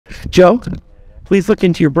Joe, please look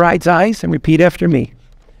into your bride's eyes and repeat after me.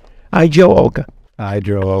 I, Joe Oka, I,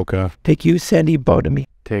 Joe Oka, take you, Sandy Bodamy,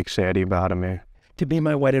 take Sandy Bodamy to be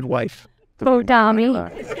my wedded wife. Bodamy.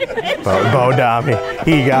 Bodamy.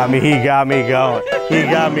 He got me going. He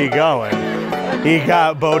got me going. He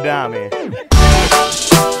got Bodamy.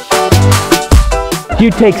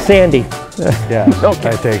 You take Sandy. Yes, Okay.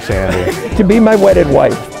 I take Sandy. To be my wedded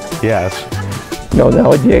wife. Yes. No,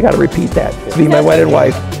 you gotta repeat that. To be my wedded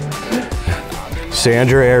wife.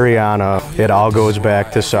 Sandra Ariana, it all goes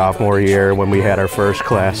back to sophomore year when we had our first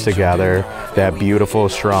class together. That beautiful,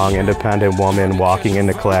 strong, independent woman walking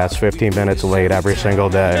into class 15 minutes late every single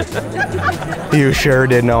day. You sure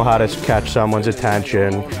did know how to catch someone's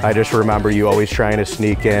attention. I just remember you always trying to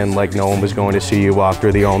sneak in like no one was going to see you walk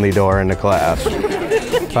through the only door in the class.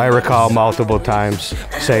 I recall multiple times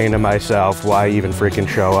saying to myself, why even freaking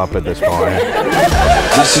show up at this point?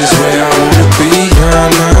 This is where I wanna be, nah,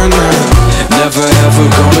 nah, nah. Never ever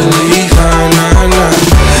gonna leave, nah, nah, nah.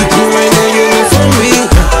 You ain't there, you live for me.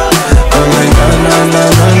 I'm like, nah, nah, nah,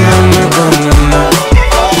 nah, nah, nah, nah, nah.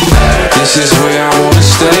 This is where I wanna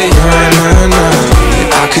stay, nah, nah, nah.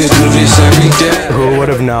 I could do this every day. Who would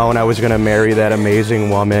have known I was gonna marry that amazing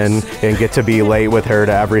woman and get to be late with her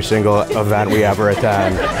to every single event we ever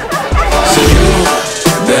attend? So you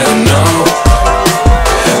better know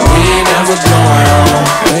we ain't never going home.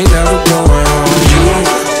 Ain't never going home. You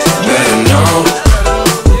better know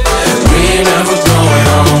we ain't never going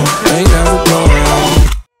home. Ain't never going home.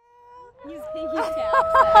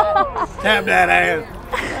 Tap that ass.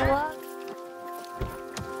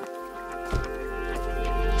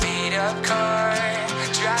 Beat up car,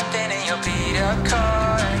 driving in your beat up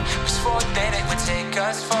car. We swore that it would take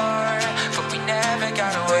us far, but we never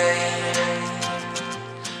got away.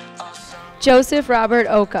 Joseph Robert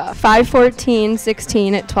Oka,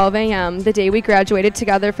 5/14/16 at 12 a.m. The day we graduated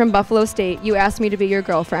together from Buffalo State, you asked me to be your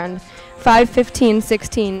girlfriend.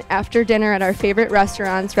 5/15/16 after dinner at our favorite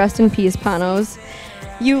restaurants, rest in peace, Panos.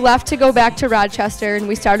 You left to go back to Rochester, and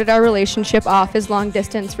we started our relationship off as long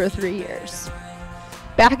distance for 3 years.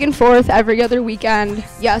 Back and forth every other weekend.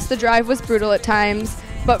 Yes, the drive was brutal at times,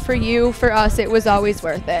 but for you, for us, it was always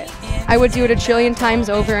worth it. I would do it a trillion times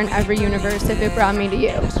over in every universe if it brought me to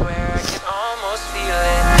you. Almost feel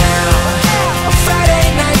it now. On Friday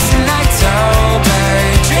nights in October,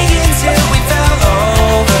 drinking till we fell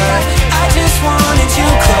over. I just wanted you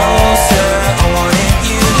closer. I wanted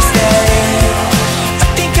you to stay. I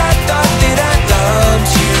think I thought that I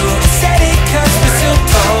loved you. I said it 'cause we're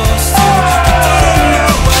supposed to. We didn't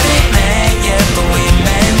know what it meant yet, but we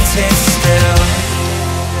meant it still.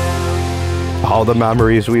 All the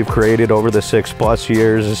memories we've created over the 6+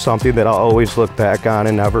 years is something that I'll always look back on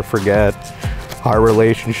and never forget. Our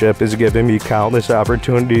relationship has given me countless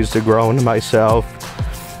opportunities to grow into myself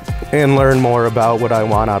and learn more about what I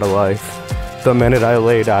want out of life. The minute I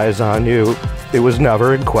laid eyes on you, it was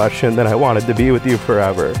never in question that I wanted to be with you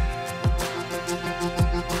forever.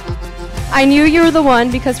 I knew you were the one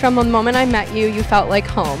because from the moment I met you, you felt like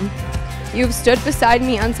home. You've stood beside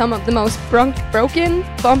me on some of the most broken,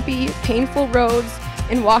 bumpy, painful roads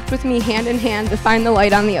and walked with me hand in hand to find the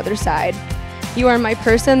light on the other side. You are my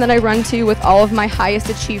person that I run to with all of my highest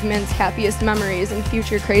achievements, happiest memories, and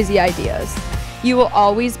future crazy ideas. You will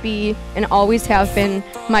always be and always have been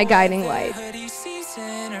my guiding light.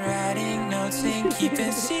 Writing notes and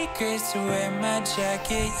keeping secrets to wear my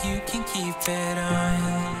jacket. You can keep it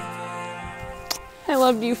on. I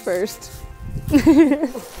loved you first.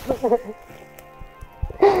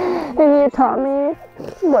 And you taught me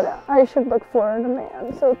what I should look for in a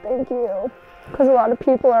man, so thank you. Because a lot of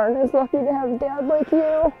people aren't as lucky to have a dad like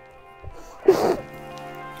you.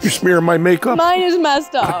 You smearing my makeup? Mine is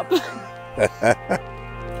messed up.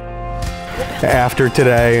 After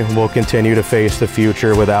today, we'll continue to face the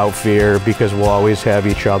future without fear because we'll always have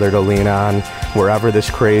each other to lean on. Wherever this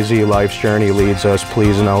crazy life's journey leads us,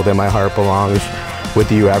 please know that my heart belongs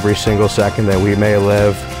with you every single second that we may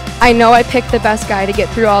live. I know I picked the best guy to get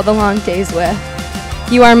through all the long days with.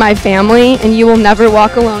 You are my family, and you will never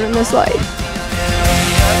walk alone in this life.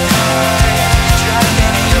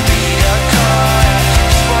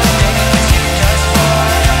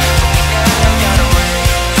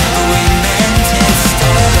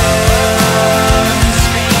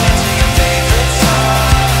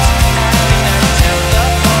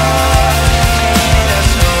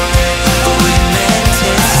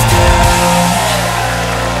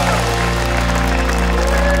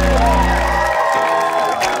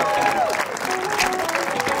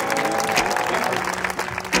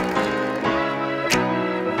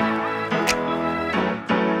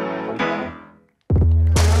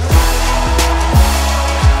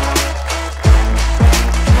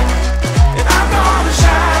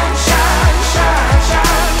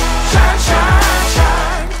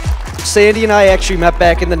 Sandy and I actually met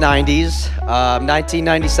back in the 90s,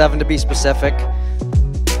 1997 to be specific.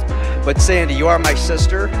 But Sandy, you are my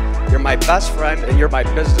sister, you're my best friend, and you're my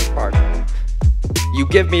business partner. You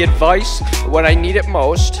give me advice when I need it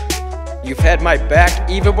most. You've had my back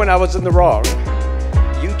even when I was in the wrong.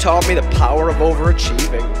 You taught me the power of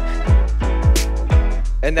overachieving.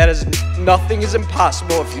 And that is, nothing is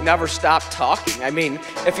impossible if you never stop talking. I mean,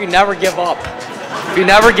 if you never give up. If you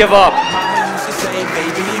never give up.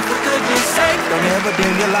 Don't ever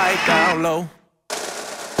dim your light down low.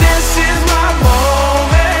 This is my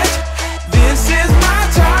moment. This is my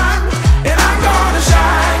time. And I'm gonna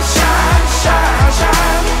shine, shine, shine,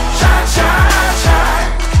 shine, shine, shine, shine.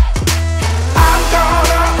 I'm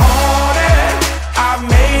gonna own it. I've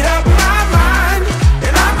made up my mind.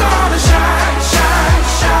 And I'm gonna shine, shine,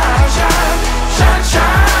 shine, shine, shine,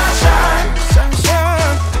 shine, shine,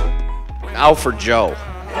 shine. Now for Joe.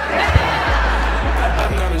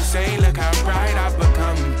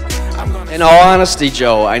 In all honesty,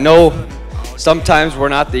 Joe, I know sometimes we're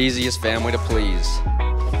not the easiest family to please.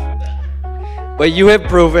 But you have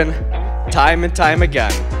proven time and time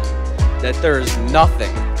again that there is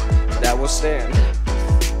nothing that will stand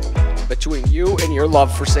between you and your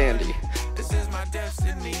love for Sandy.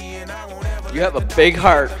 You have a big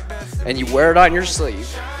heart and you wear it on your sleeve.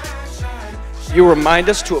 You remind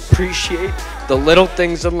us to appreciate the little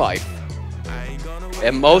things in life.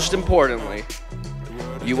 And most importantly,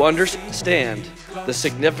 you understand the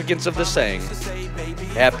significance of the saying,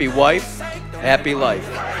 happy wife, happy life.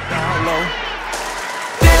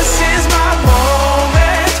 This is my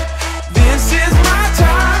moment. This is my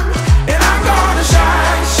time. And I'm gonna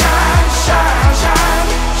shine, shine, shine, shine,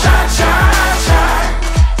 shine, shine, shine.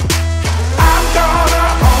 I'm gonna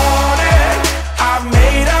own it. I've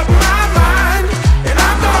made up my mind. And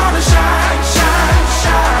I'm gonna shine, shine,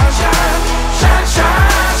 shine, shine, shine,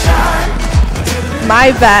 shine, shine.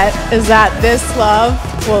 My bet is that this love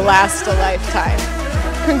will last a lifetime.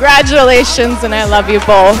 Congratulations, and I love you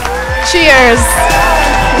both. Cheers.